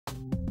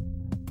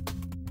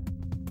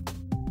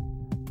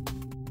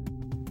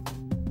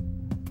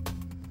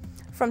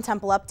From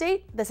Temple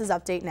Update, this is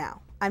Update Now.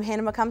 I'm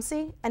Hannah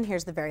McCumsey, and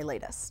here's the very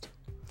latest.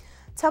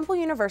 Temple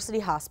University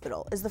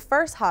Hospital is the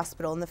first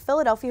hospital in the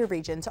Philadelphia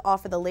region to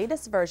offer the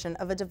latest version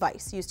of a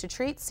device used to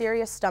treat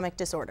serious stomach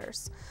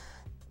disorders.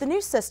 The new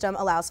system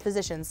allows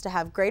physicians to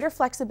have greater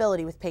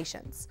flexibility with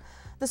patients.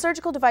 The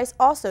surgical device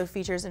also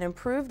features an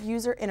improved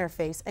user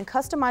interface and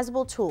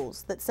customizable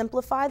tools that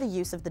simplify the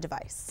use of the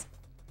device.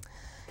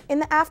 In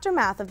the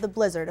aftermath of the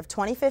blizzard of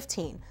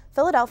 2015,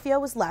 Philadelphia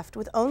was left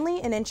with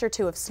only an inch or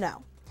two of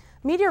snow.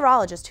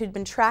 Meteorologists who'd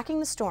been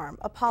tracking the storm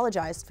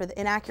apologized for the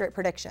inaccurate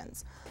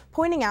predictions,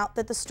 pointing out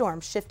that the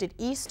storm shifted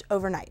east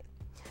overnight.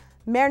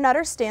 Mayor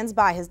Nutter stands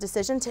by his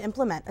decision to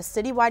implement a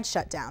citywide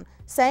shutdown,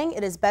 saying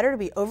it is better to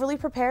be overly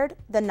prepared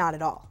than not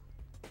at all.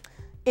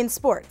 In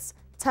sports,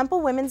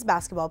 Temple women's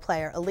basketball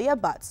player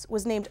Alliya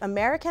was named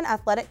American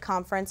Athletic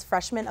Conference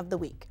Freshman of the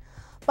Week.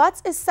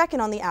 Butts is second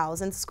on the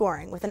Owls in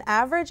scoring with an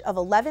average of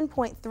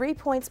 11.3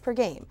 points per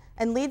game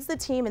and leads the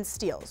team in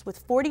steals with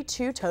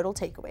 42 total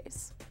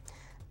takeaways.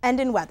 And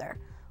in weather,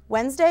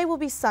 Wednesday will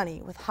be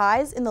sunny with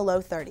highs in the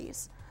low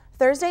 30s.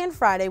 Thursday and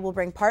Friday will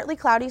bring partly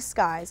cloudy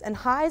skies and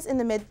highs in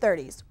the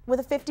mid-30s with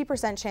a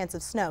 50% chance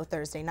of snow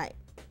Thursday night.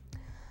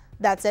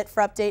 That's it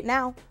for Update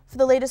Now. For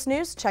the latest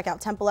news, check out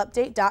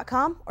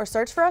templeupdate.com or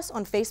search for us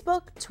on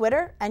Facebook,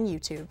 Twitter, and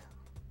YouTube.